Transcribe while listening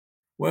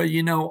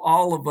Well,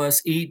 all of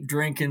us eat,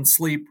 drink, and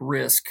sleep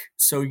risk.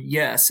 So,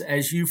 yes,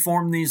 as you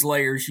form these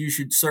layers, you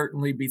should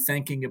certainly be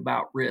thinking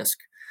about risk.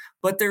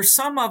 But there's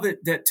some of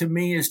it that to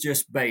me is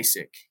just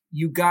basic.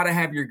 You got to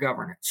have your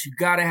governance. You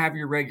got to have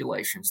your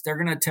regulations. They're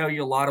going to tell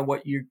you a lot of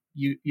what you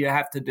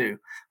have to do.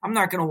 I'm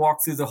not going to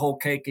walk through the whole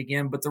cake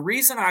again, but the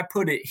reason I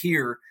put it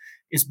here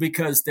is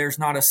because there's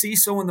not a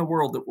CISO in the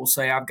world that will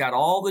say, I've got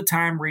all the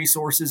time,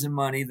 resources, and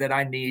money that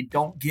I need.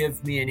 Don't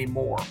give me any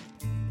more.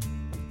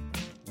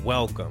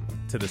 Welcome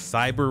to the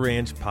Cyber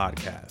Ranch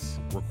podcast,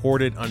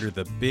 recorded under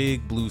the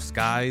big blue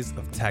skies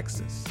of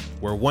Texas,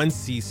 where one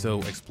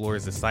CISO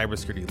explores the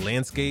cybersecurity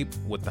landscape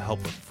with the help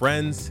of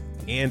friends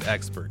and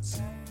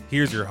experts.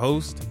 Here's your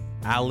host,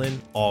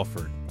 Alan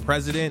Alford,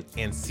 President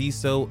and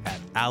CISO at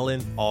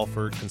Alan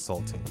Alford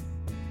Consulting.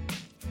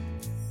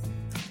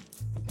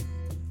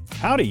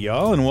 Howdy,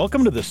 y'all, and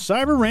welcome to the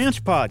Cyber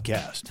Ranch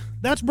podcast.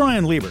 That's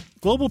Bryan Liebert,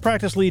 Global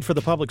Practice Lead for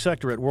the Public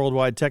Sector at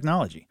Worldwide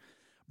Technology.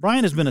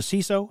 Bryan has been a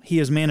CISO, he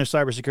has managed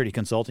cybersecurity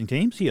consulting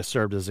teams, he has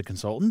served as a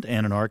consultant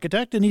and an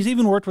architect, and he's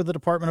even worked with the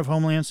Department of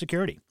Homeland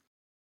Security.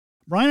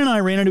 Bryan and I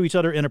ran into each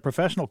other in a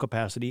professional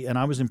capacity, and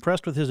I was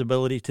impressed with his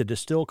ability to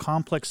distill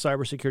complex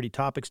cybersecurity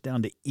topics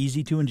down to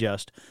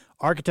easy-to-ingest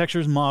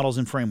architectures, models,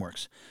 and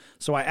frameworks.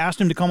 So I asked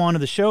him to come on to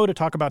the show to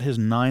talk about his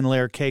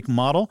 9-layer cake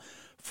model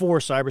for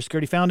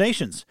cybersecurity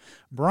foundations.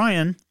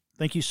 Bryan,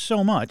 thank you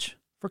so much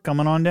for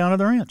coming on down to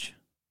the ranch.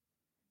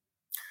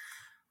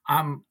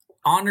 I'm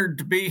honored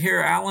to be here,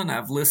 Alan.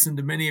 I've listened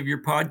to many of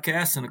your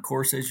podcasts, and of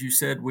course, as you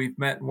said, we've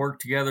met and worked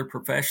together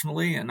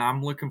professionally, and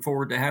I'm looking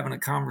forward to having a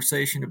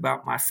conversation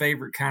about my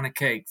favorite kind of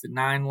cake, the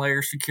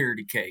 9-layer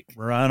security cake.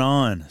 Right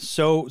on.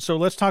 So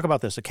let's talk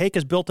about this. A cake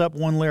is built up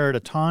one layer at a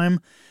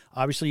time.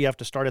 Obviously, you have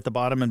to start at the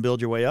bottom and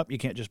build your way up. You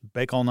can't just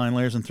bake all 9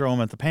 layers and throw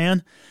them at the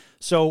pan.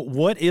 So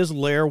what is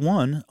layer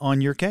 1 on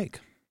your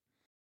cake?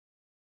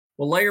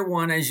 Well, layer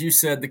 1, as you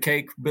said, the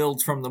cake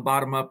builds from the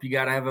bottom up. You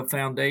got to have a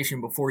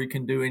foundation before you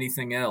can do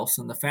anything else.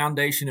 And the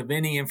foundation of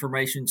any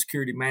information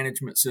security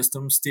management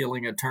system,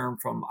 stealing a term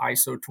from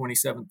ISO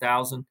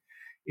 27000,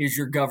 is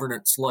your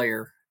governance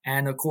layer.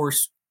 And of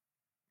course,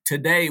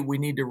 today we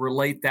need to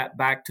relate that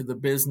back to the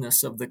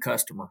business of the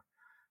customer.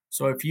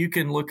 So if you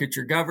can look at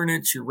your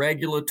governance, your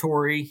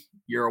regulatory,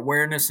 your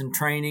awareness and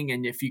training,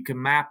 and if you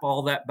can map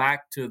all that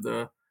back to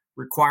the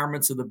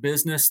requirements of the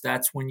business,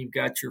 that's when you've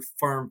got your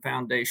firm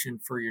foundation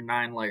for your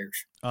 9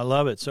 layers. I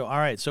love it. So, all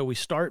right. So we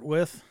start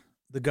with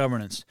the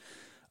governance.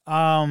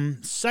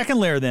 Second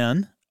layer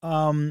then,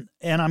 and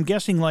I'm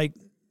guessing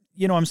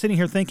I'm sitting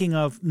here thinking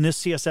of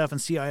NIST CSF and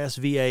CIS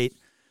V8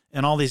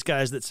 and all these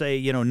guys that say,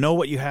 know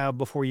what you have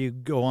before you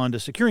go on to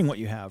securing what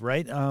you have,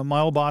 right?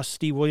 My old boss,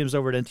 Steve Williams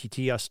over at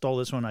NTT, I stole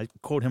this one. I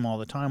quote him all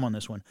the time on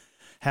this one,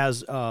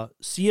 has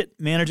see it,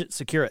 manage it,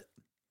 secure it.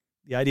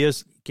 The idea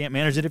is you can't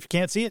manage it if you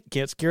can't see it,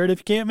 can't secure it if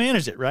you can't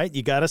manage it, right?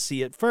 You got to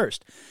see it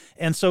first.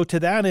 And so to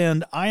that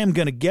end, I am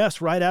going to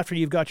guess right after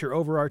you've got your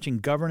overarching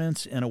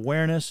governance and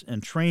awareness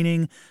and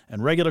training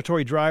and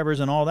regulatory drivers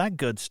and all that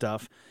good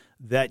stuff,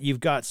 that you've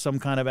got some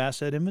kind of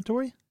asset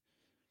inventory?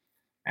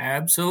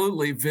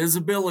 Absolutely.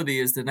 Visibility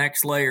is the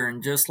next layer.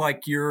 And just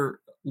like your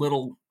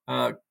little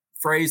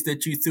phrase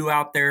that you threw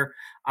out there,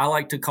 I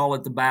like to call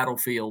it the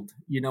battlefield.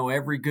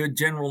 Every good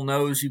general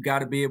knows you've got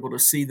to be able to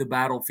see the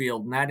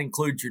battlefield, and that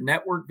includes your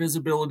network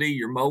visibility,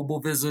 your mobile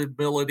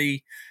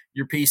visibility,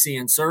 your PC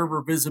and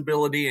server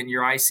visibility, and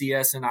your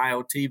ICS and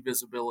IoT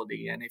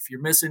visibility. And if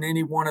you're missing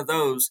any one of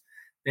those,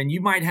 then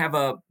you might have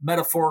a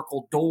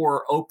metaphorical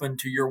door open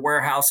to your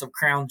warehouse of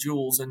crown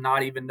jewels and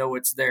not even know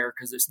it's there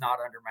because it's not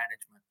under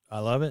management. I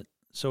love it.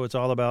 So it's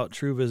all about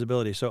true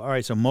visibility. So, all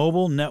right, so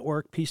mobile,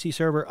 network, PC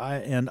server,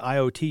 and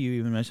IoT you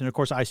even mentioned. Of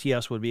course,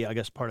 ICS would be, I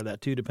guess, part of that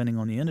too, depending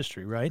on the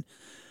industry, right?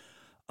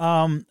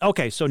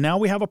 Okay, so now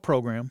we have a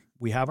program.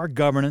 We have our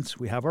governance.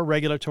 We have our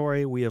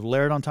regulatory. We have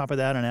layered on top of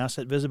that an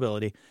asset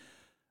visibility.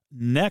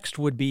 Next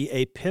would be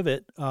a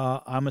pivot,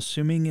 I'm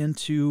assuming,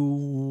 into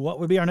what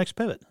would be our next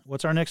pivot?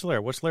 What's our next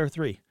layer? What's layer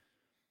 3?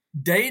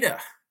 Data.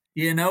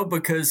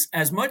 Because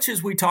as much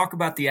as we talk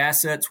about the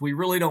assets, we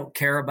really don't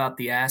care about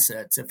the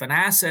assets. If an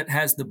asset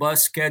has the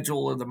bus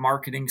schedule or the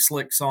marketing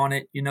slicks on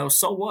it,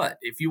 so what?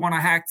 If you want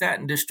to hack that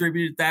and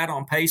distribute that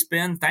on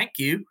Payspin, thank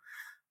you.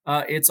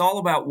 It's all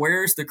about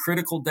where's the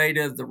critical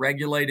data, the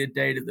regulated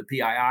data, the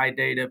PII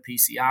data,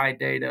 PCI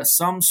data,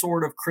 some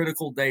sort of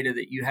critical data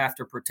that you have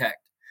to protect.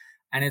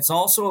 And it's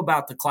also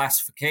about the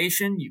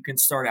classification. You can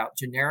start out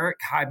generic,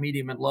 high,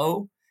 medium, and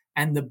low.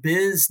 And the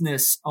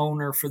business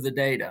owner for the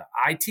data.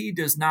 IT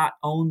does not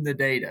own the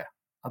data.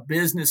 A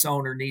business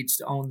owner needs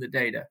to own the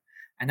data.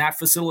 And that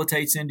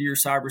facilitates into your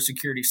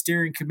cybersecurity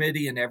steering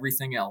committee and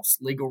everything else.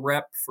 Legal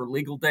rep for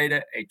legal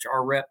data,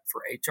 HR rep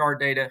for HR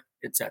data,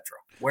 etc.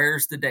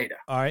 Where's the data?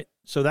 All right.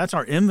 So that's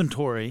our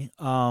inventory.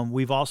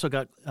 We've also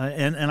got,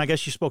 and I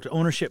guess you spoke to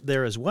ownership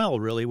there as well,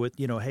 really, with,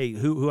 hey,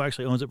 who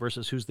actually owns it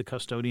versus who's the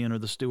custodian or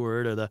the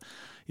steward or the,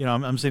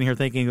 I'm sitting here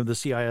thinking of the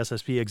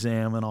CISSP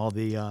exam and all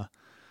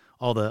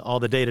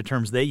the data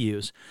terms they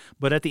use.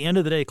 But at the end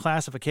of the day,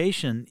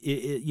 classification,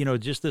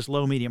 just this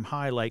low, medium,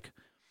 high, like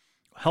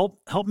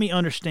help me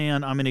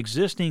understand. I'm an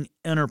existing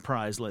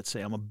enterprise, let's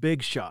say. I'm a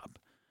big shop,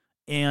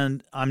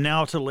 and I'm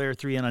now to layer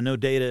 3, and I know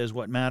data is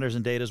what matters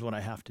and data is what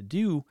I have to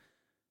do.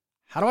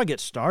 How do I get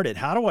started?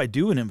 How do I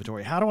do an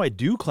inventory? How do I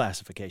do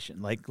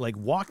classification? Like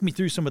walk me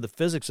through some of the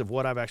physics of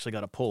what I've actually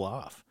got to pull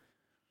off.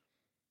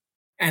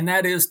 And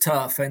that is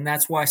tough. And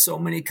that's why so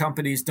many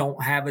companies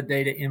don't have a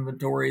data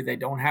inventory. They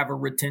don't have a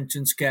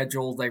retention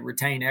schedule. They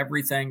retain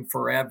everything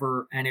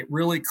forever. And it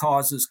really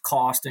causes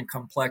cost and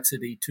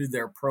complexity to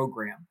their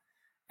program.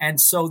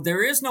 And so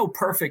there is no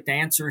perfect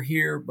answer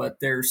here, but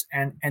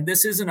and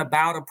this isn't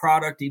about a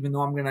product, even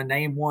though I'm going to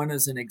name one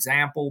as an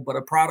example, but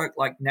a product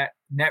like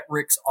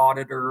Netrix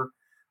Auditor,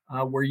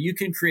 where you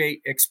can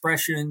create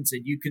expressions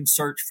and you can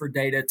search for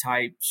data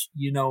types.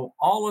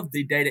 All of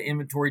the data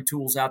inventory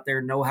tools out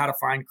there know how to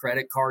find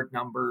credit card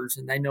numbers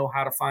and they know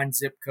how to find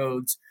zip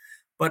codes.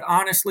 But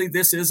honestly,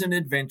 this is an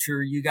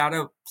adventure. You got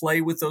to play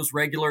with those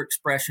regular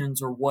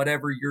expressions or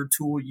whatever your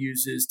tool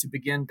uses to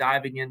begin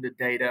diving into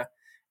data.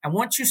 And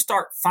once you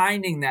start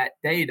finding that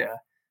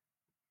data,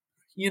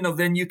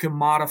 then you can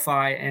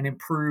modify and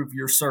improve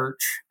your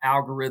search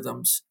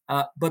algorithms.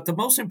 But the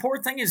most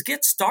important thing is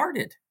get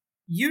started.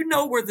 You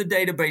know where the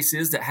database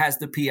is that has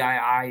the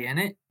PII in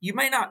it. You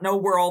may not know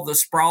where all the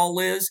sprawl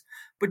is,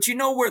 but you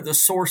know where the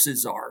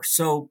sources are.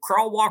 So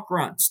crawl, walk,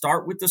 run.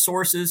 Start with the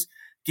sources,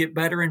 get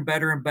better and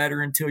better and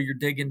better until you're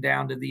digging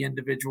down to the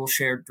individual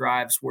shared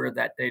drives where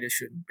that data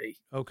shouldn't be.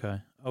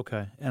 Okay.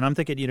 And I'm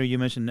thinking, you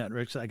mentioned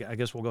Netrix. I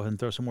guess we'll go ahead and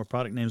throw some more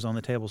product names on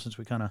the table since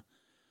we kind of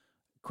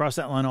crossed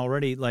that line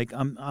already. Like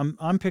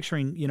I'm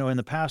picturing, in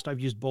the past I've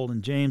used Bold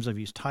and James, I've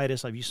used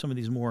Titus, I've used some of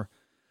these more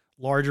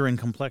larger and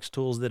complex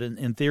tools that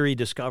in theory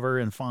discover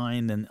and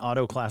find and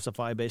auto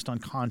classify based on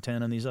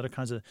content and these other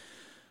kinds of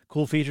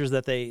cool features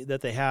that they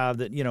have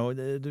that,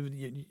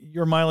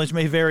 your mileage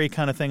may vary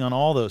kind of thing on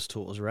all those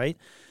tools. Right.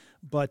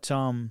 But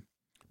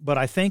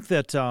I think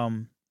that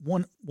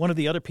one of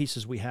the other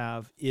pieces we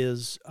have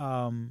is,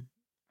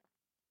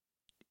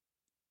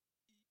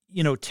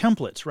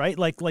 templates, right?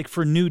 Like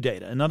for new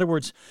data. In other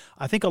words,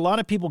 I think a lot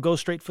of people go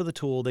straight for the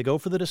tool. They go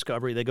for the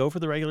discovery. They go for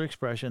the regular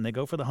expression. They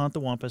go for the hunt the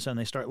wampus, and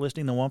they start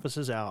listing the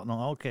wampuses out. And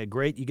okay,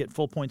 great, you get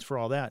full points for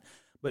all that.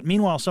 But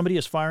meanwhile, somebody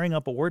is firing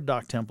up a Word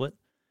doc template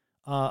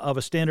of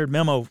a standard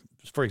memo,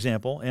 for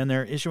example, and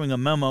they're issuing a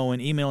memo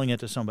and emailing it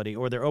to somebody,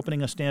 or they're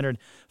opening a standard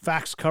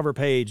fax cover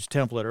page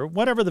template, or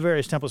whatever the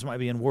various templates might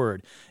be in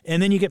Word.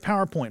 And then you get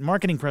PowerPoint,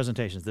 marketing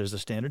presentations. There's a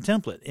standard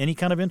template. Any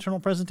kind of internal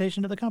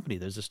presentation to the company,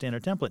 there's a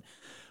standard template.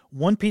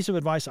 One piece of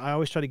advice I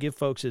always try to give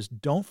folks is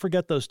don't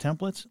forget those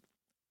templates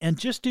and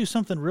just do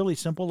something really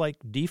simple like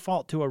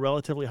default to a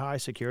relatively high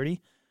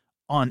security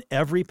on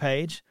every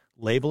page,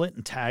 label it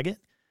and tag it.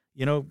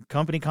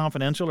 Company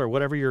confidential or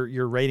whatever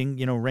your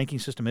rating, ranking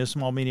system is,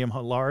 small, medium,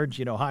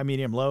 large, high,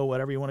 medium, low,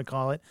 whatever you want to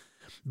call it.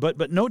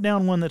 But note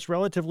down one that's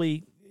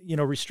relatively,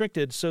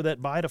 restricted so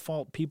that by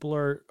default people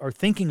are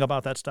thinking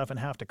about that stuff and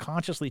have to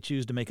consciously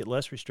choose to make it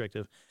less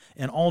restrictive.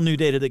 And all new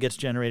data that gets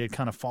generated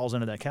kind of falls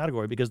into that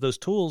category because those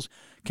tools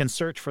can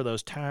search for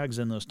those tags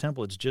and those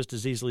templates just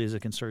as easily as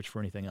it can search for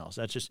anything else.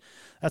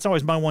 That's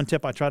always my one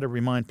tip I try to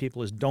remind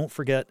people is don't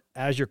forget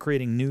as you're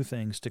creating new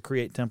things to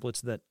create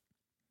templates that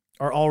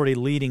are already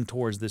leading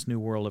towards this new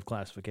world of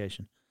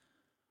classification.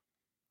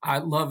 I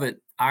love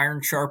it.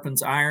 Iron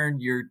sharpens iron.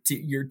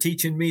 You're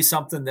teaching me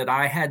something that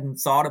I hadn't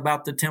thought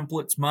about the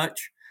templates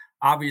much.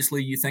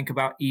 Obviously, you think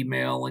about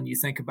email and you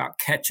think about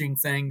catching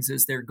things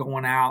as they're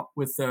going out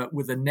with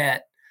a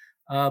net.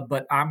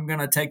 But I'm going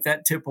to take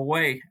that tip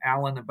away,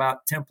 Alan, about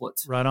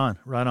templates. Right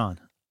on.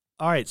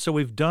 All right. So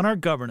we've done our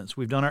governance,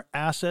 we've done our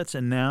assets,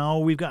 and now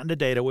we've gotten to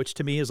data, which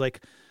to me is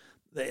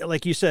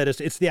like you said,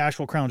 it's the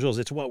actual crown jewels.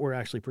 It's what we're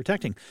actually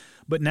protecting.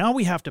 But now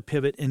we have to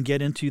pivot and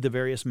get into the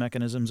various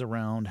mechanisms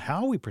around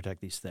how we protect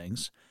these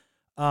things.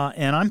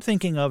 And I'm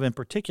thinking of, in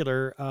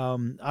particular,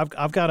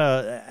 I've got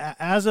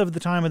as of the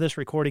time of this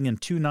recording, in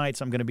 2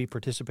 nights, I'm going to be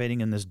participating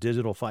in this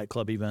Digital Fight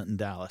Club event in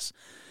Dallas.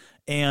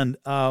 And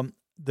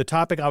the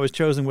topic I was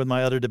chosen with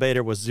my other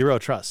debater was zero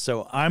trust.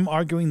 So I'm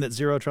arguing that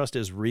zero trust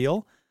is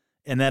real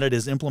and that it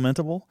is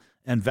implementable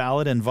and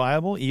valid and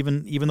viable,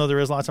 even though there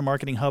is lots of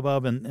marketing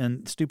hubbub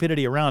and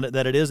stupidity around it,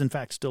 that it is in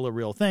fact still a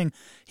real thing.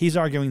 He's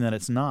arguing that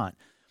it's not.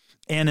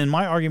 And in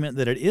my argument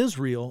that it is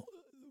real,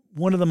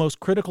 one of the most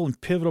critical and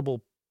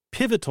pivotal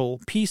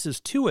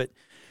pieces to it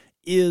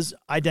is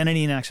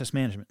identity and access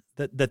management.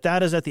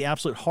 That is at the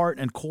absolute heart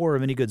and core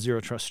of any good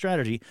zero trust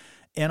strategy.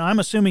 And I'm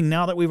assuming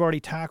now that we've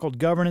already tackled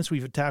governance,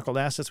 we've tackled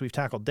assets, we've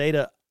tackled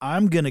data,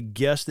 I'm going to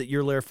guess that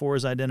your layer 4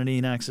 is identity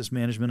and access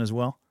management as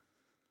well.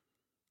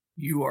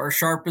 You are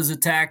sharp as a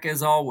tack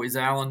as always,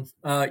 Alan.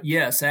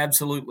 Yes,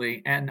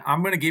 absolutely. And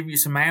I'm going to give you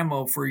some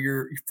ammo for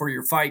your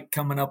fight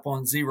coming up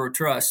on zero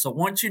trust. So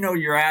once you know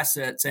your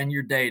assets and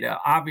your data,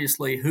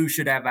 obviously who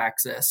should have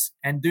access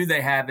and do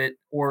they have it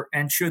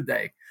and should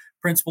they?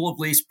 Principle of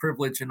least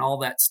privilege and all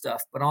that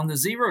stuff. But on the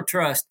zero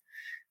trust,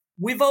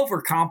 we've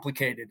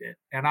overcomplicated it.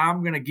 And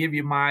I'm going to give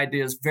you my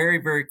ideas very,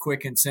 very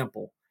quick and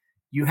simple.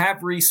 You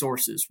have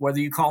resources, whether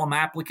you call them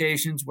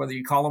applications, whether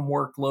you call them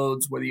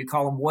workloads, whether you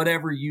call them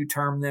whatever you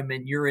term them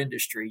in your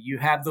industry, you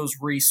have those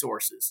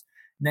resources.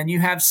 And then you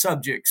have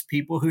subjects,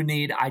 people who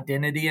need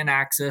identity and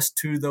access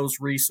to those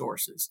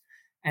resources.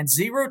 And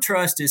zero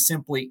trust is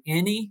simply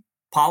any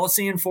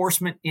policy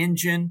enforcement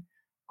engine,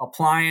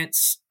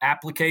 appliance,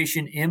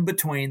 application in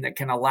between that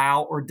can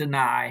allow or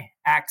deny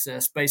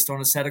access based on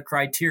a set of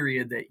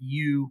criteria that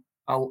you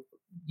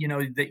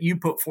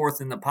put forth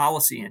in the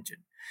policy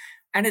engine.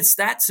 And it's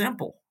that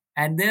simple.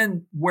 And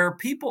then where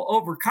people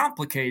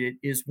overcomplicate it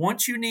is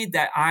once you need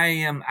that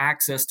IAM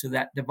access to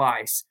that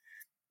device,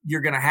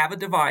 you're going to have a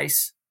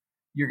device,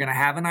 you're going to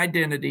have an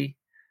identity,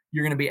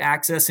 you're going to be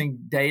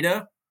accessing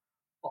data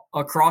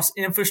across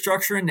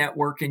infrastructure and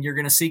network, and you're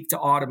going to seek to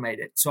automate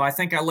it. So I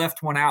think I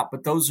left one out,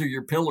 but those are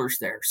your pillars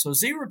there. So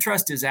zero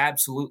trust is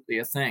absolutely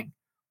a thing.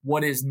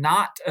 What is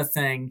not a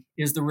thing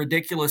is the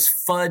ridiculous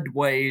FUD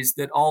ways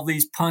that all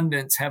these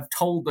pundits have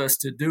told us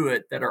to do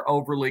it that are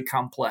overly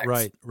complex.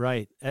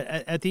 Right.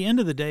 At the end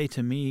of the day,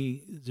 to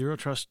me, zero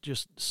trust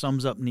just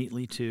sums up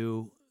neatly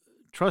to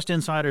trust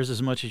insiders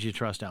as much as you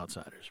trust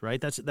outsiders, right?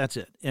 That's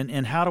it.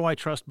 And how do I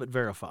trust but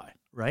verify,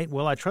 right?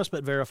 Well, I trust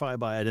but verify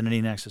by identity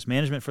and access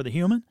management for the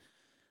human,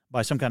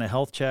 by some kind of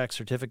health check,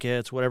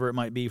 certificates, whatever it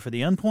might be for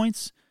the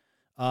endpoints.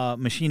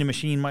 Machine to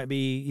machine might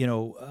be,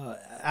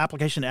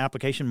 application to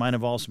application might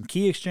involve some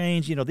key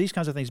exchange, these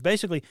kinds of things.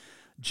 Basically,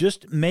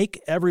 just make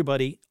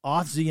everybody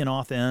auth-Z and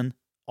auth-N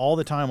all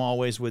the time,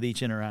 always with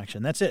each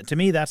interaction. That's it. To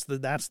me, that's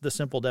the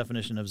simple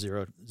definition of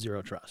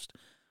zero trust.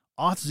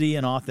 Auth-Z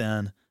and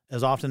auth-N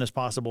as often as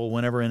possible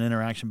whenever an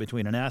interaction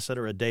between an asset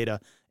or a data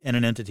and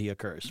an entity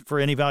occurs, for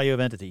any value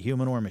of entity,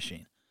 human or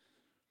machine.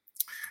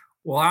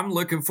 Well, I'm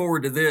looking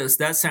forward to this.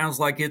 That sounds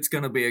like it's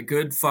going to be a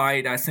good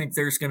fight. I think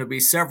there's going to be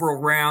several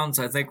rounds.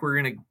 I think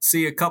we're going to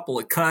see a couple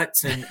of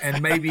cuts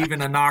and maybe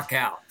even a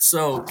knockout.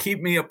 So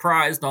keep me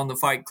apprised on the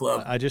Fight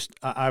Club.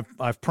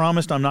 I've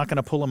promised I'm not going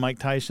to pull a Mike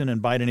Tyson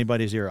and bite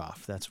anybody's ear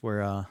off. That's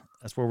where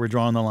we're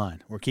drawing the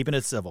line. We're keeping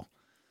it civil.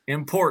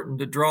 Important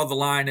to draw the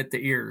line at the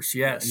ears.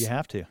 Yes, you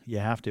have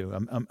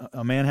to.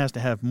 A man has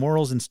to have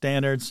morals and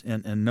standards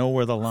and know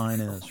where the line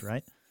is.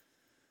 Right.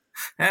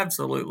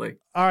 Absolutely.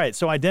 All right.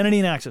 So identity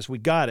and access, we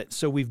got it.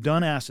 So we've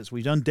done assets,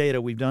 we've done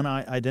data, we've done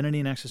identity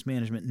and access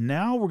management.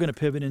 Now we're going to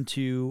pivot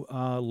into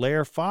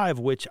layer 5,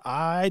 which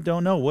I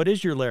don't know. What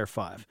is your layer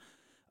 5?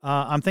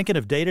 I'm thinking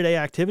of day-to-day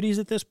activities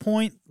at this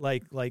point.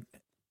 Like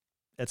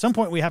at some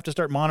point we have to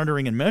start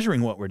monitoring and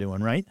measuring what we're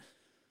doing, right?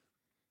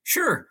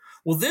 Sure.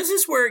 Well, this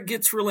is where it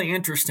gets really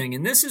interesting,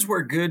 and this is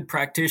where good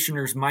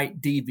practitioners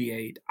might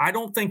deviate. I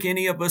don't think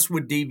any of us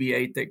would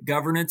deviate that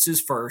governance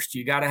is first.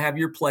 You got to have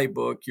your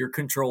playbook, your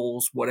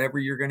controls, whatever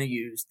you're going to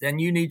use. Then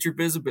you need your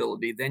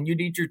visibility. Then you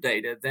need your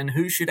data. Then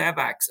who should have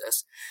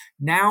access?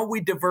 Now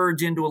we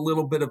diverge into a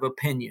little bit of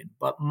opinion,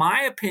 but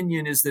my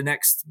opinion is the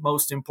next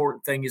most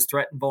important thing is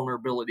threat and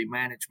vulnerability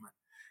management.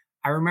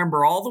 I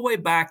remember all the way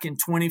back in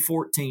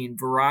 2014,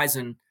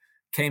 Verizon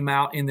came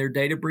out in their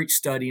data breach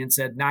study and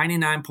said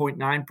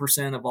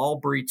 99.9% of all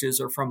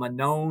breaches are from a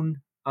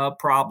known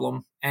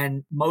problem.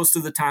 And most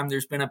of the time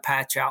there's been a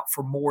patch out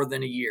for more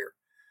than a year.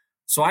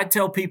 So I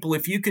tell people,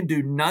 if you can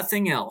do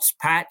nothing else,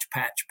 patch,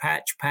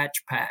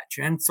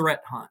 and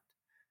threat hunt.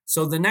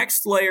 So the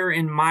next layer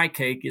in my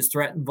cake is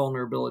threat and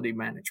vulnerability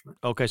management.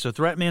 Okay, so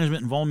threat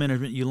management and vuln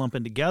management you lump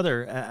in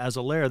together as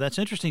a layer. That's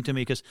interesting to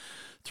me because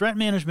threat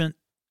management,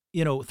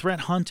 threat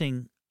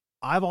hunting,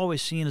 I've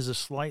always seen as a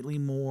slightly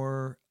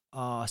more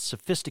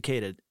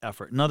sophisticated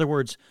effort. In other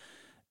words,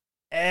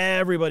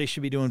 everybody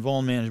should be doing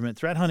vuln management.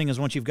 Threat hunting is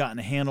once you've gotten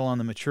a handle on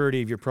the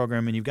maturity of your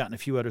program and you've gotten a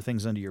few other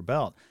things under your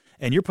belt.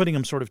 And you're putting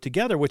them sort of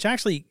together, which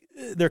actually,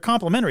 they're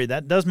complementary.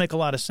 That does make a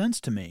lot of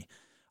sense to me.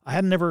 I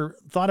had never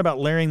thought about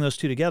layering those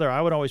two together.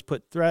 I would always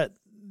put threat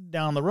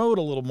down the road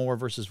a little more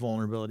versus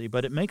vulnerability,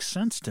 but it makes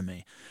sense to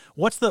me.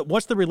 What's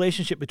the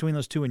relationship between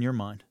those two in your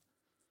mind?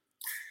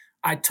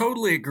 I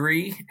totally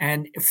agree.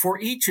 And for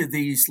each of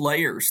these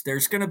layers,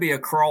 there's going to be a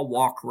crawl,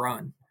 walk,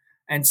 run.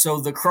 And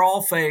so the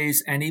crawl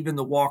phase and even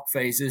the walk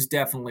phase is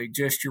definitely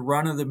just your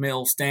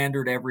run-of-the-mill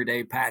standard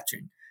everyday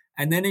patching.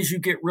 And then as you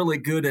get really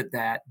good at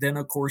that, then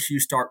of course you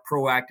start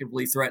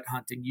proactively threat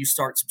hunting. You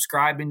start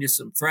subscribing to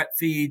some threat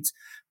feeds.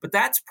 But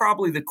that's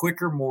probably the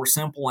quicker, more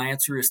simple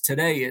answer is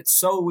today. It's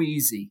so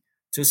easy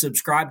to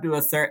subscribe to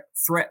a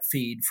threat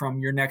feed from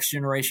your next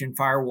generation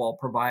firewall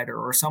provider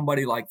or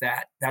somebody like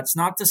that. That's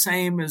not the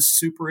same as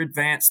super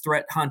advanced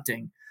threat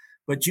hunting,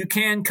 but you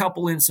can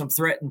couple in some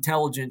threat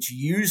intelligence,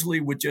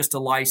 usually with just a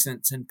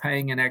license and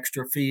paying an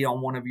extra fee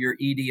on one of your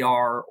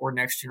EDR or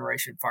next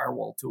generation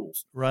firewall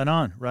tools. Right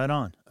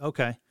on.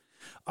 Okay.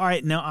 All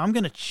right. Now I'm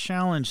going to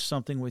challenge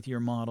something with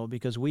your model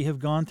because we have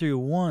gone through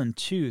 1,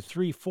 2,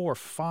 3, 4,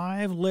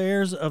 5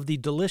 layers of the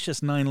delicious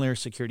 9-layer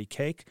security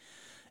cake.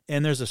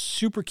 And there's a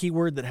super key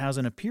word that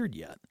hasn't appeared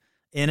yet.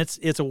 And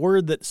it's a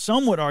word that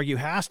some would argue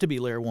has to be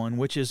layer 1,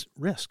 which is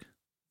risk,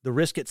 the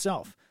risk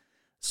itself.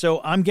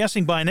 So I'm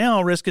guessing by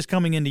now risk is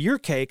coming into your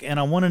cake, and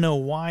I want to know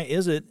why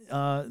is it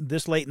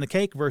this late in the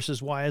cake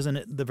versus why isn't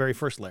it the very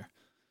first layer?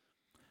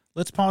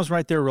 Let's pause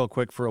right there real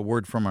quick for a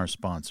word from our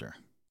sponsor.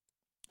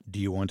 Do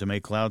you want to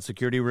make cloud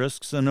security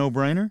risks a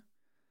no-brainer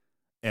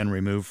and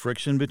remove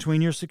friction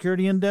between your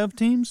security and dev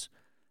teams?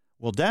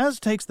 Well, DAS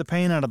takes the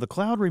pain out of the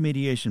cloud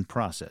remediation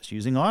process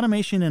using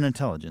automation and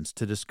intelligence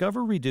to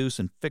discover, reduce,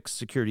 and fix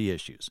security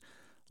issues,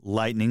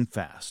 lightning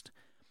fast.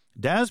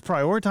 DAS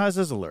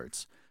prioritizes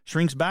alerts,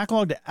 shrinks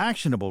backlog to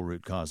actionable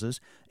root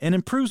causes, and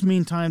improves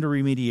mean time to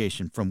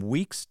remediation from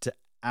weeks to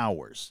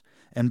hours.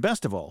 And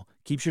best of all,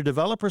 keeps your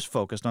developers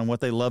focused on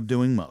what they love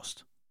doing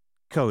most,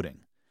 coding.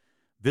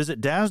 Visit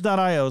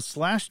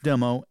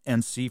daz.io/demo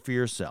and see for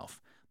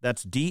yourself.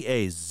 That's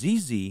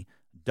DAZZ.io/demo.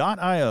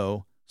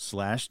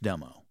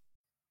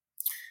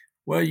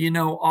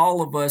 Well,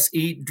 all of us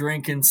eat,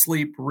 drink, and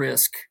sleep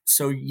risk.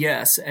 So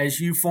yes, as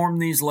you form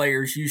these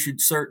layers, you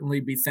should certainly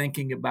be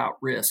thinking about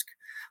risk.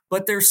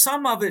 But there's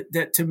some of it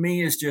that to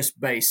me is just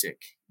basic.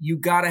 You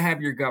got to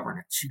have your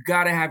governance. You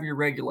got to have your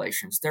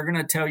regulations. They're going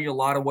to tell you a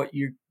lot of what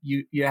you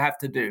have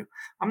to do.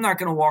 I'm not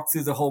going to walk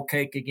through the whole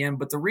cake again,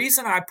 but the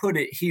reason I put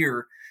it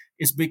here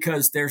is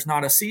because there's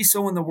not a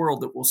CISO in the world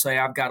that will say,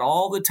 I've got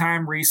all the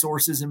time,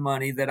 resources, and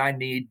money that I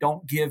need.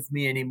 Don't give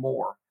me any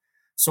more.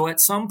 So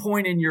at some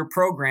point in your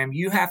program,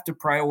 you have to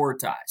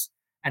prioritize.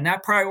 And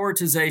that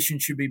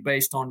prioritization should be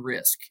based on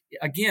risk.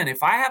 Again,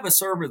 if I have a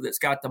server that's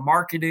got the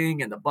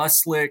marketing and the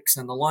bus slicks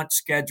and the lunch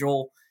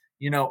schedule,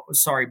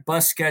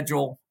 bus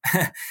schedule.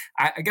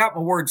 I got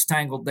my words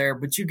tangled there,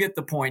 but you get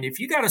the point. If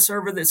you got a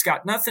server that's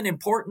got nothing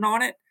important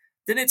on it,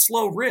 then it's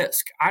low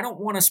risk. I don't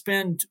want to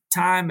spend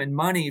time and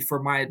money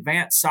for my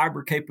advanced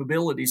cyber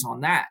capabilities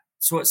on that.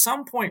 So at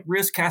some point,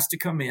 risk has to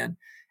come in.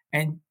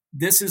 And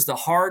this is the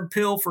hard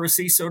pill for a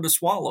CISO to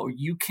swallow.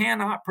 You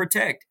cannot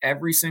protect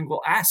every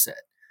single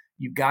asset.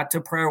 You've got to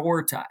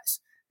prioritize.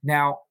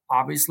 Now,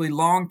 obviously,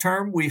 long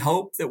term, we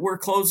hope that we're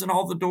closing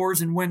all the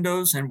doors and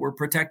windows and we're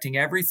protecting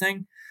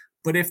everything.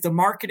 But if the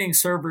marketing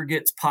server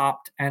gets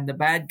popped and the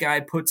bad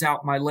guy puts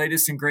out my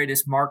latest and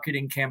greatest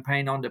marketing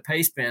campaign onto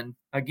Pastebin,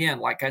 again,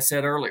 like I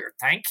said earlier,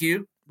 thank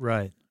you.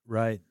 Right.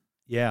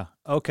 Yeah.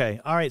 Okay.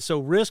 All right.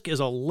 So risk is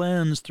a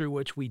lens through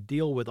which we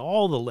deal with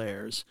all the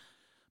layers.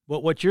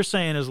 But what you're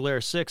saying is layer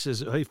 6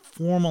 is a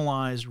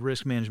formalized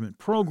risk management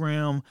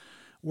program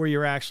where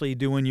you're actually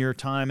doing your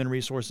time and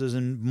resources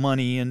and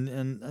money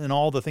and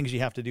all the things you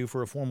have to do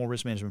for a formal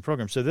risk management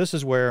program. So this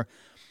is where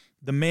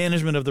the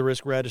management of the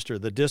risk register,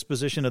 the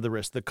disposition of the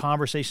risk, the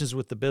conversations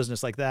with the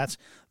business, like that's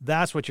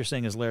what you're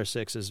saying is layer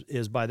 6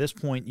 is by this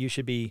point you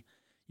should be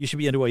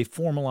into a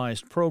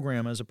formalized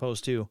program as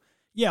opposed to,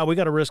 yeah, we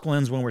got a risk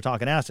lens when we're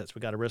talking assets.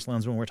 We got a risk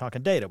lens when we're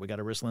talking data. We got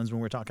a risk lens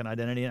when we're talking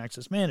identity and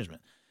access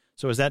management.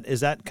 So is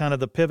that kind of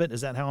the pivot?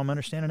 Is that how I'm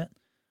understanding it?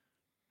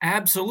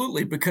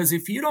 Absolutely, because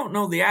if you don't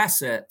know the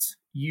assets,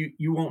 you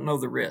won't know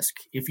the risk.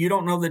 If you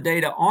don't know the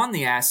data on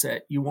the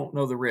asset, you won't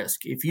know the risk.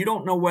 If you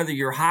don't know whether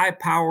your high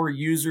power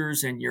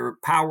users and your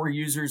power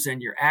users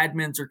and your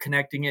admins are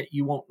connecting it,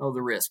 you won't know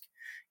the risk.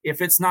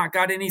 If it's not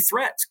got any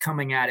threats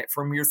coming at it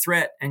from your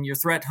threat and your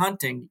threat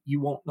hunting, you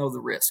won't know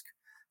the risk.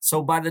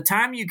 So by the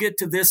time you get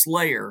to this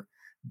layer,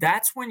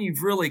 that's when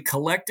you've really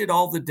collected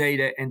all the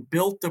data and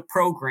built the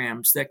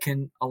programs that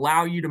can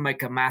allow you to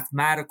make a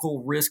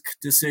mathematical risk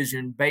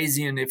decision,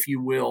 Bayesian, if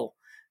you will,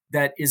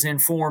 that is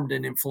informed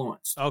and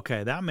influenced.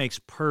 Okay, that makes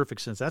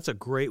perfect sense. That's a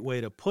great way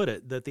to put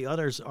it, that the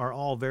others are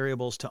all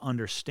variables to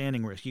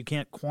understanding risk. You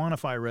can't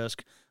quantify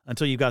risk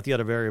until you've got the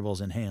other variables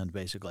in hand,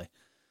 basically.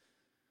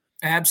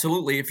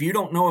 Absolutely. If you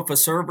don't know if a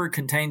server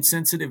contains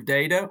sensitive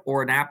data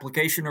or an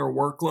application or a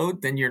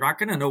workload, then you're not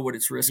going to know what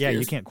its risk is. Yeah,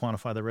 you can't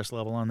quantify the risk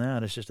level on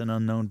that. It's just an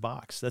unknown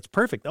box. That's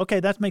perfect. Okay,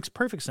 that makes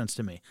perfect sense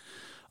to me.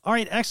 All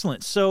right,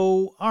 excellent.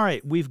 So, all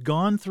right, we've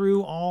gone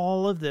through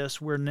all of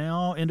this. We're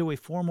now into a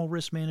formal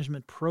risk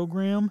management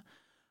program.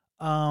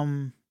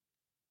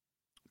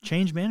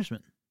 Change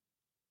management.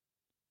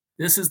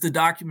 This is the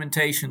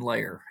documentation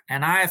layer,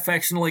 and I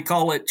affectionately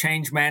call it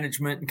change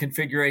management and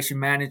configuration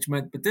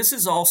management, but this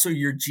is also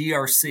your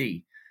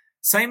GRC.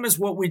 Same as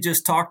what we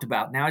just talked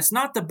about. Now, it's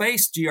not the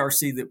base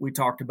GRC that we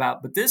talked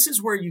about, but this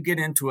is where you get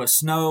into a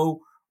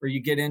Snow, or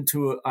you get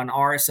into an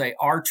RSA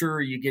Archer,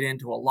 or you get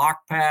into a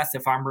LockPath,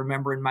 if I'm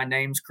remembering my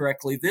names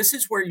correctly. This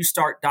is where you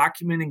start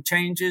documenting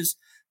changes,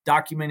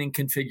 documenting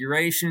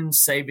configurations,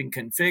 saving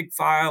config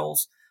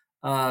files,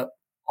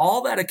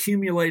 all that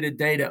accumulated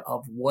data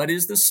of what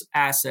is this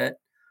asset,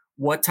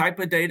 what type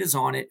of data is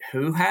on it,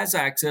 who has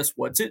access,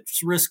 what's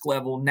its risk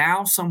level.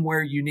 Now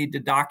somewhere you need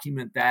to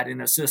document that in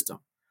a system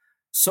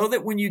so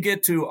that when you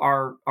get to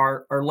our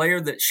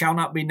layer that shall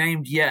not be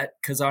named yet,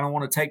 because I don't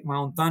want to take my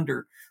own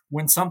thunder,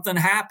 when something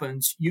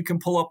happens, you can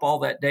pull up all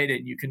that data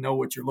and you can know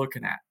what you're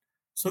looking at.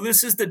 So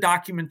this is the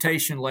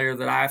documentation layer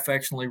that I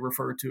affectionately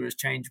refer to as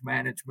change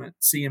management,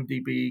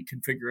 CMDB,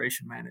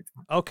 configuration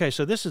management. Okay,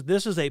 so this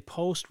is a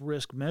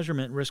post-risk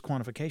measurement, risk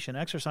quantification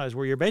exercise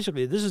where you're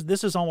basically,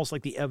 this is almost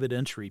like the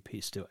evidentiary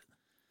piece to it.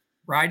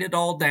 Write it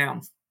all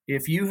down.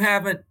 If you've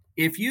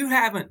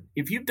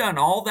done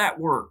all that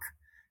work,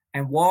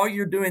 and while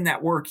you're doing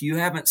that work, you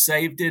haven't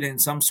saved it in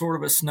some sort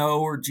of a Snow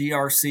or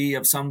GRC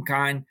of some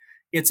kind,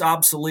 it's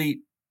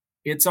obsolete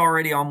it's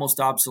already almost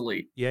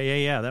obsolete.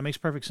 Yeah. That makes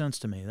perfect sense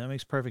to me. That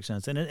makes perfect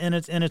sense. And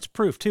it's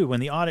proof too. When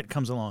the audit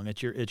comes along,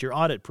 it's your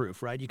audit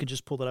proof, right? You can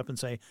just pull that up and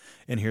say,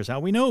 and here's how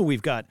we know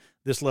we've got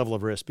this level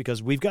of risk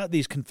because we've got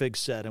these configs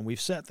set and we've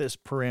set this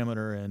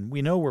parameter and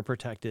we know we're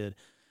protected.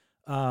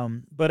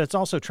 But it's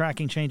also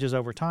tracking changes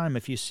over time.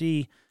 If you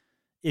see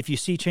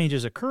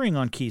changes occurring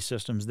on key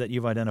systems that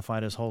you've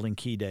identified as holding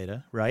key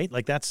data, right?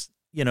 Like that's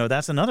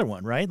another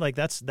one, right? Like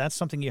that's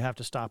something you have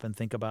to stop and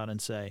think about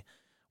and say,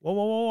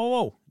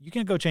 whoa. You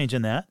can't go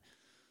changing that.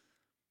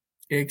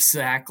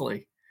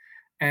 Exactly.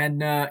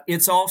 And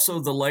it's also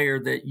the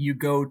layer that you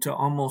go to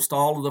almost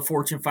all of the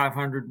Fortune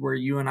 500 where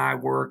you and I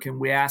work, and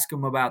we ask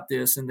them about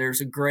this, and there's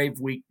a grave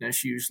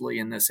weakness usually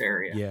in this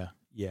area.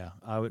 Yeah.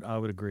 I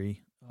would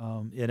agree.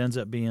 It ends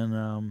up being,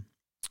 I'm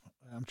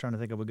trying to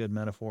think of a good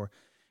metaphor.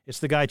 It's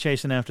the guy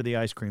chasing after the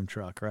ice cream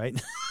truck, right?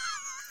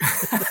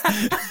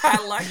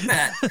 I like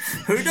that.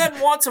 Who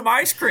doesn't want some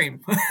ice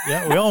cream?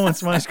 Yeah, we all want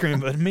some ice cream,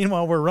 but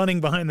meanwhile, we're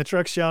running behind the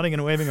truck, shouting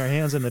and waving our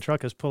hands, and the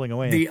truck is pulling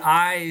away. The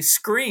ice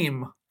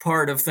cream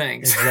part of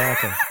things.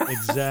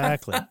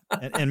 Exactly.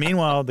 And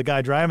meanwhile, the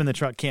guy driving the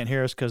truck can't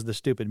hear us because the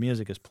stupid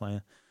music is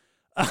playing.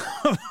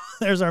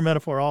 There's our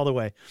metaphor all the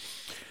way.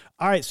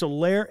 All right, so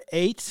layer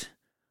 8,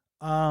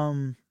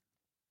 I'm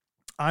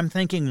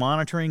thinking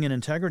monitoring and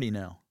integrity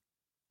now.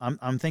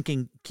 I'm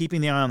thinking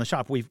keeping the eye on the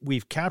shop.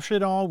 We've captured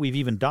it all. We've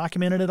even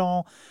documented it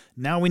all.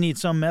 Now we need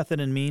some method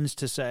and means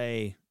to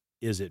say,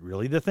 is it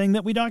really the thing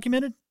that we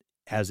documented?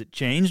 Has it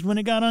changed when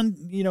it got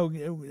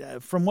on,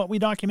 from what we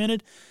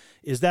documented?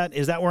 Is that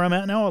where I'm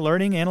at now?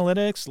 Alerting,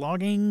 analytics,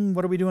 logging?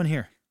 What are we doing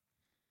here?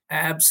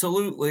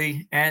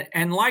 Absolutely.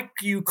 And like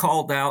you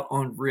called out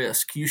on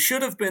risk, you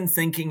should have been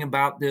thinking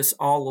about this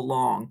all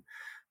along.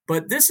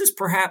 But this is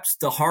perhaps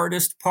the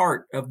hardest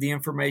part of the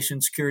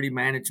information security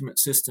management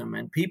system,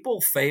 and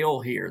people fail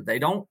here. They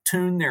don't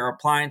tune their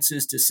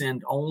appliances to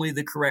send only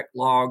the correct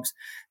logs.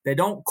 They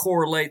don't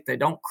correlate, they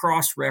don't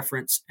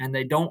cross-reference, and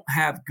they don't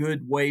have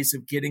good ways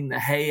of getting the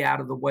hay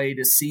out of the way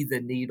to see the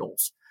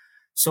needles.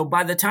 So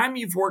by the time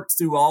you've worked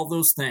through all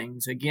those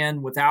things,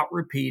 again, without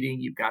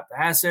repeating, you've got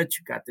the assets,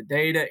 you've got the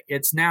data,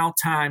 it's now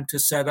time to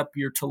set up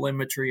your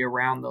telemetry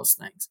around those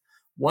things.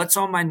 What's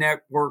on my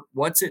network?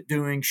 What's it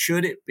doing?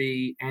 Should it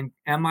be? And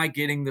am I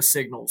getting the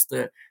signals,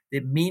 the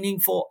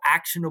meaningful,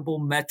 actionable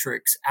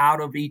metrics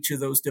out of each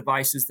of those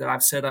devices that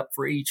I've set up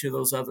for each of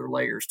those other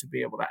layers to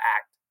be able to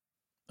act?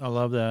 I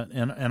love that.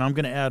 And I'm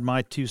going to add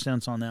my 2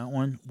 cents on that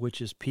one,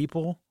 which is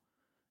people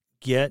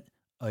get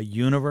a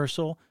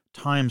universal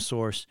time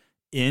source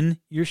in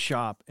your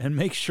shop and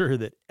make sure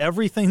that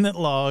everything that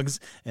logs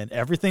and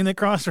everything that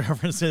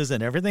cross-references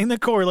and everything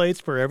that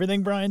correlates for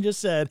everything Bryan just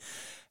said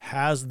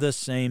has the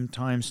same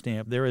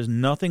timestamp. There is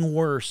nothing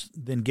worse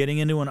than getting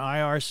into an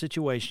IR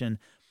situation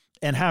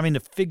and having to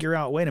figure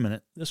out, wait a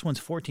minute, this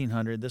one's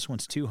 1400, this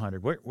one's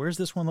 200. Where's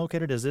this one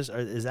located? Is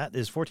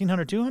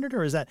 1400 200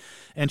 or is that?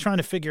 And trying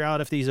to figure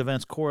out if these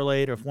events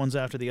correlate or if one's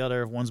after the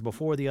other, if one's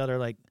before the other.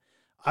 Like,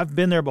 I've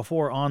been there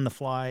before on the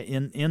fly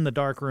in the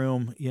dark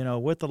room,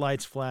 with the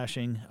lights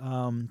flashing,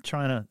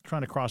 trying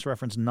to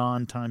cross-reference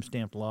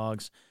non-timestamped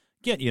logs.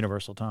 Get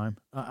universal time.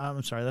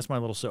 I'm sorry, that's my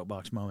little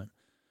soapbox moment.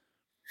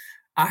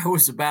 I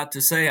was about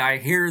to say, I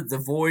hear the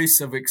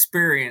voice of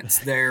experience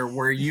there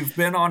where you've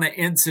been on an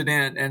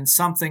incident and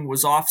something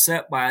was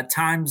offset by a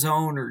time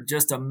zone or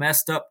just a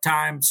messed up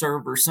time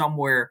server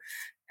somewhere.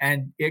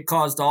 And it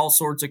caused all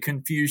sorts of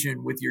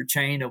confusion with your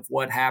chain of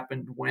what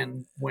happened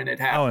when it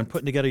happened. Oh, and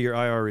putting together your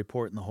IR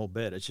report and the whole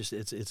bit. It's just,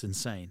 it's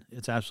insane.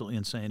 It's absolutely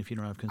insane if you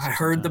don't have consistent. I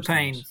heard the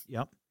pain.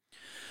 Yep.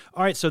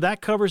 All right, so that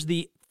covers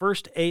the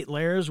first 8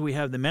 layers. We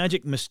have the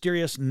magic,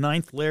 mysterious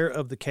 9th layer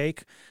of the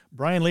cake.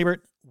 Bryan Liebert,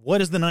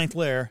 what is the 9th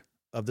layer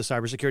of the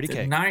cybersecurity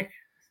cake?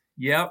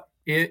 Yep.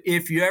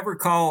 If you ever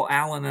call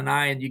Alan and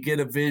I and you get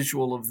a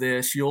visual of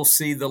this, you'll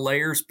see the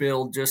layers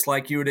build just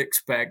like you would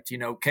expect,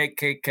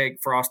 cake,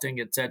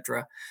 frosting,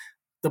 etc.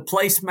 The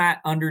placemat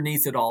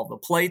underneath it all, the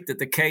plate that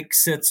the cake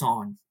sits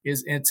on,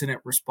 is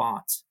incident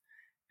response.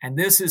 And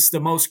this is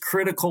the most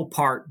critical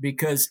part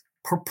because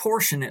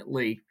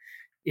proportionately,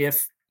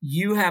 if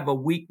you have a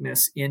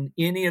weakness in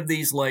any of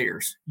these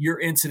layers, your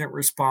incident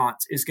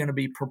response is going to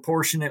be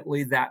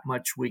proportionately that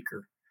much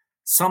weaker.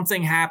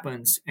 Something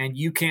happens and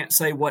you can't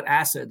say what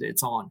asset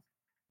it's on.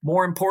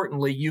 More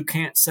importantly, you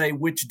can't say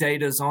which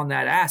data is on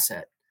that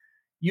asset.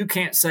 You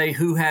can't say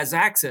who has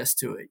access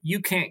to it.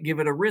 You can't give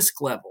it a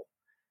risk level.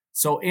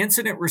 So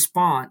incident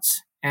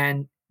response,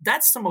 and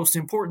that's the most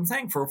important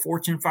thing for a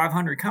Fortune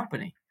 500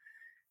 company.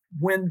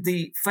 When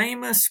the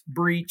famous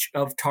breach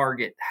of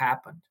Target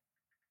happened,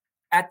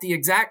 at the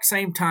exact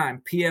same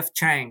time, P.F.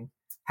 Chang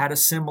had a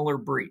similar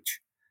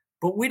breach.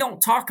 But we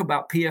don't talk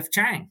about P.F.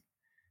 Chang.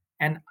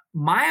 And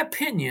my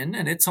opinion,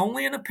 and it's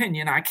only an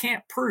opinion, I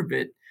can't prove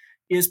it,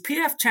 is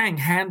P.F. Chang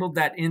handled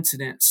that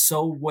incident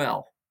so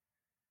well.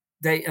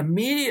 They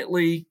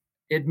immediately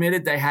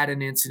admitted they had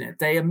an incident.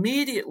 They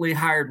immediately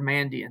hired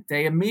Mandiant.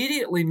 They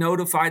immediately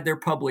notified their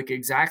public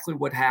exactly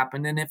what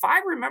happened. And if I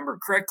remember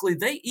correctly,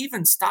 they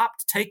even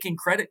stopped taking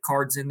credit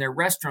cards in their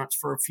restaurants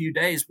for a few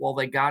days while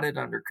they got it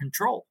under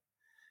control.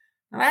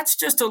 Now, that's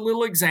just a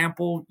little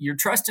example. You're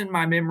trusting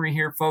my memory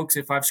here, folks.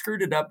 If I've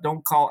screwed it up,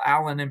 don't call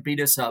Alan and beat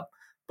us up.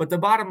 But the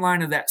bottom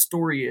line of that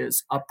story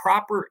is a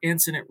proper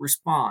incident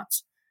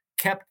response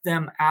kept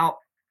them out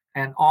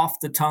and off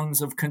the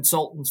tongues of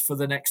consultants for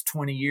the next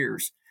 20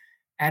 years.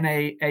 And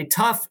a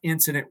tough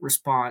incident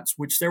response,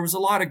 which there was a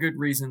lot of good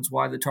reasons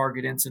why the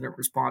target incident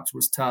response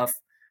was tough.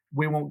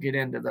 We won't get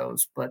into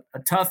those, but a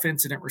tough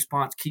incident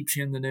response keeps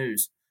you in the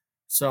news.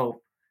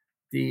 So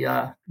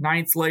the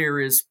ninth layer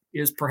is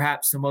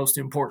perhaps the most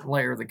important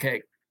layer of the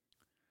cake.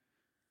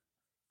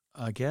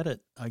 I get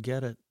it.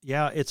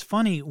 Yeah, it's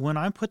funny when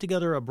I put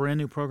together a brand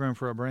new program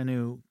for a brand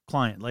new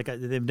client, like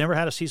they've never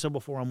had a CISO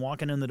before. I'm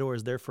walking in the door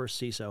as their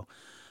first CISO.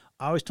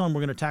 I always tell them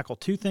we're going to tackle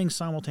two things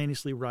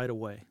simultaneously right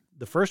away.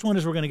 The first one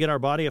is we're going to get our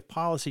body of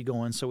policy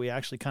going so we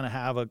actually kind of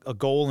have a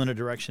goal and a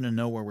direction and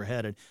know where we're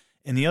headed.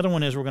 And the other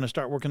one is we're going to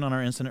start working on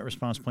our incident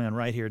response plan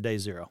right here, day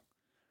zero.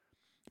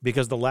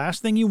 Because the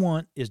last thing you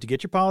want is to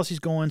get your policies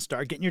going,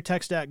 start getting your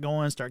tech stack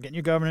going, start getting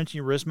your governance,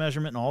 your risk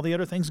measurement, and all the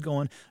other things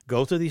going,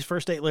 go through these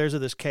first 8 layers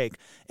of this cake,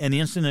 and the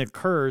incident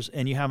occurs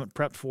and you haven't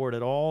prepped for it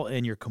at all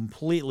and you're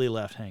completely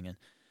left hanging.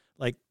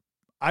 Like,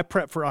 I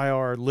prep for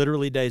IR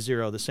literally day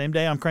zero. The same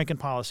day I'm cranking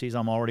policies,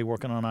 I'm already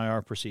working on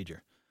IR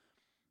procedure.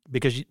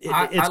 Because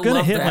it's going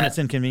to hit when it's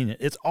inconvenient.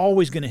 It's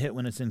always going to hit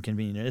when it's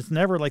inconvenient. It's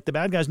never like the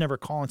bad guys never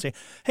call and say,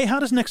 hey, how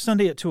does next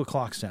Sunday at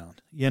 2:00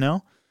 sound? You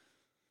know?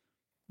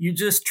 You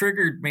just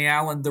triggered me,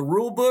 Alan. The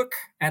rule book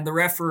and the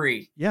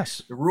referee.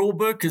 Yes. The rule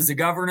book is the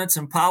governance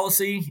and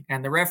policy,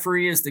 and the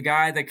referee is the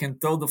guy that can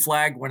throw the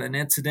flag when an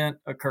incident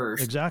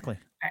occurs. Exactly.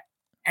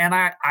 And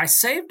I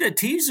saved a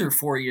teaser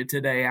for you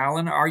today,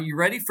 Alan. Are you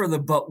ready for the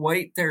but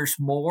wait, there's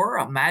more,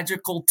 a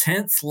magical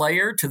 10th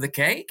layer to the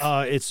cake?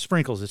 It's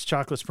sprinkles. It's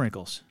chocolate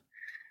sprinkles.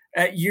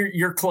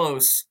 You're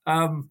close.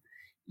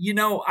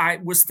 I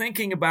was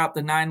thinking about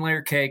the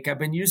 9-layer cake. I've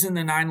been using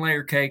the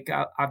 9-layer cake.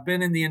 I've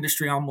been in the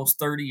industry almost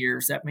 30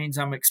 years. That means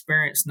I'm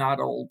experienced,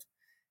 not old.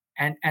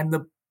 And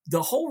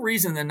the whole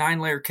reason the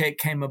 9-layer cake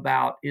came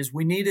about is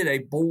we needed a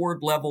board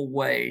level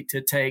way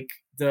to take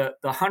the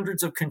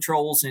hundreds of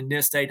controls in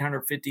NIST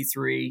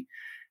 853,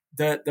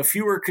 the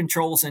fewer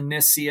controls in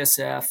NIST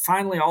CSF,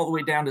 finally all the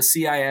way down to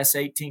CIS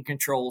 18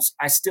 controls.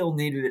 I still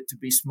needed it to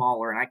be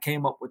smaller, and I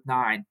came up with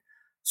 9.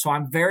 So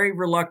I'm very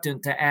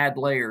reluctant to add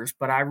layers,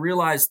 but I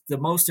realized the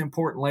most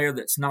important layer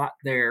that's not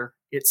there,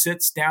 it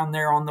sits down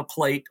there on the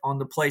plate, on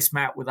the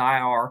placemat with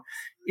IR,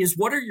 is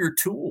what are your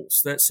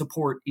tools that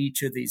support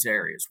each of these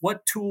areas?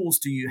 What tools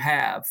do you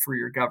have for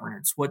your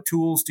governance? What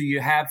tools do you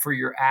have for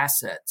your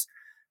assets?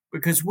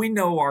 Because we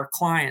know our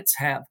clients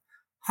have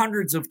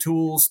hundreds of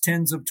tools,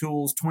 tens of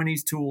tools, 20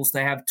 tools.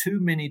 They have too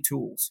many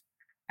tools,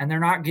 and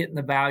they're not getting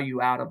the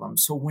value out of them.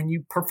 So when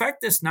you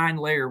perfect this 9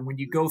 layer, when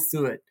you go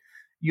through it,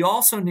 you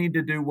also need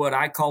to do what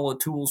I call a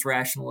tools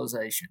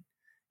rationalization.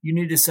 You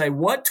need to say,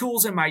 what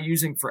tools am I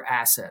using for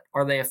asset?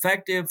 Are they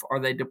effective? Are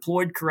they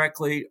deployed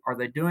correctly? Are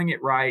they doing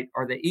it right?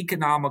 Are they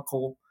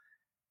economical?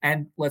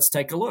 And let's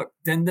take a look.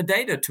 Then the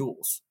data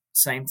tools,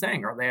 same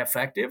thing. Are they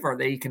effective? Are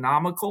they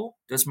economical?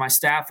 Does my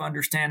staff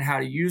understand how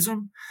to use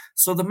them?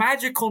 So the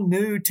magical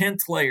new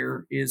 10th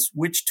layer is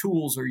which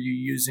tools are you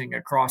using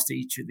across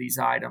each of these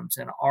items,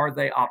 and are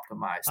they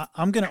optimized?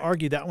 I'm going to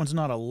argue that one's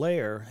not a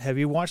layer. Have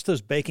you watched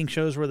those baking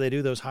shows where they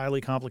do those highly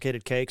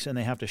complicated cakes and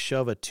they have to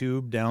shove a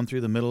tube down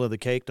through the middle of the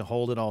cake to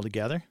hold it all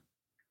together?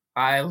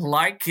 I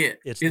like it.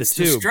 It's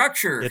the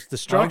structure. It's the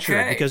structure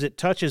okay. Because it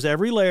touches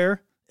every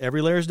layer.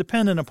 Every layer is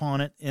dependent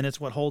upon it, and it's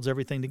what holds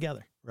everything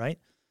together, right?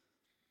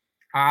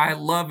 I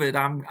love it.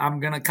 I'm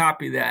going to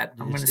copy that.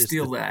 I'm going to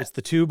steal that. It's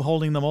the tube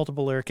holding the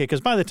multiple layer cake. Because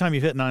by the time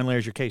you've hit 9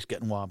 layers, your cake's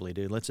getting wobbly,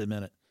 dude. Let's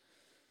admit it.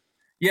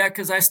 Yeah,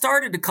 because I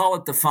started to call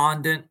it the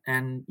fondant,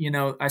 and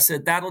I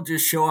said that'll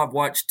just show I've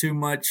watched too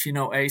much,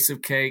 Ace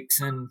of Cakes,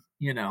 and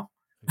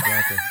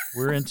Exactly.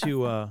 We're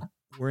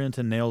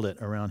into nailed it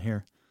around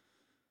here.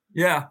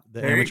 Yeah,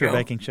 the amateur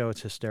baking show.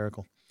 It's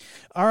hysterical.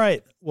 All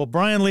right. Well,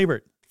 Bryan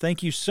Liebert,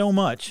 thank you so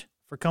much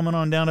for coming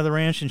on down to the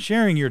ranch and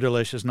sharing your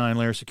delicious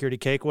 9-layer security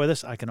cake with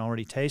us. I can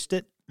already taste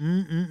it.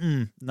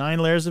 9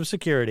 layers of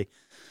security.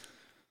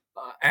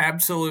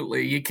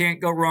 Absolutely. You can't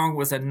go wrong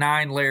with a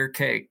 9-layer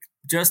cake.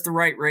 Just the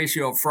right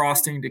ratio of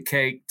frosting to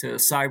cake to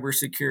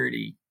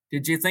cybersecurity.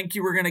 Did you think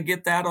you were going to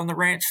get that on the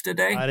ranch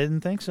today? I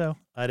didn't think so.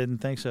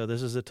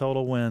 This is a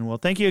total win. Well,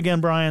 thank you again,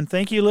 Bryan.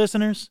 Thank you,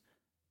 listeners.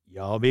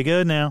 Y'all be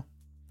good now.